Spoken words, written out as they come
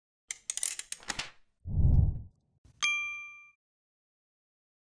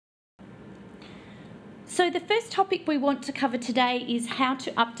So the first topic we want to cover today is how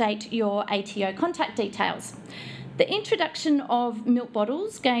to update your ATO contact details. The introduction of milk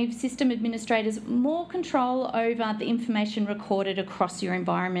bottles gave system administrators more control over the information recorded across your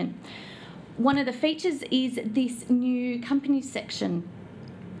environment. One of the features is this new company section.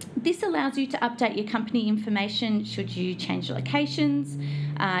 This allows you to update your company information should you change locations.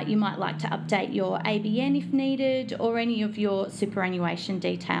 You might like to update your ABN if needed, or any of your superannuation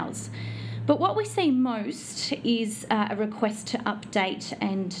details. But what we see most is a request to update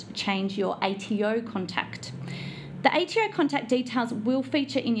and change your ATO contact. The ATO contact details will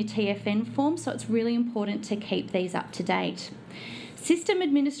feature in your TFN form, so it's really important to keep these up to date. System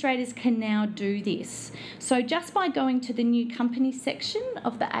administrators can now do this. So just by going to the new company section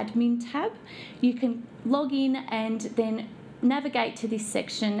of the admin tab, you can log in and then navigate to this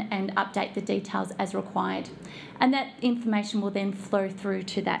section and update the details as required. And that information will then flow through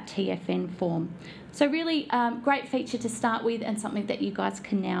to that TFN form. So really great feature to start with, and something that you guys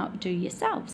can now do yourselves.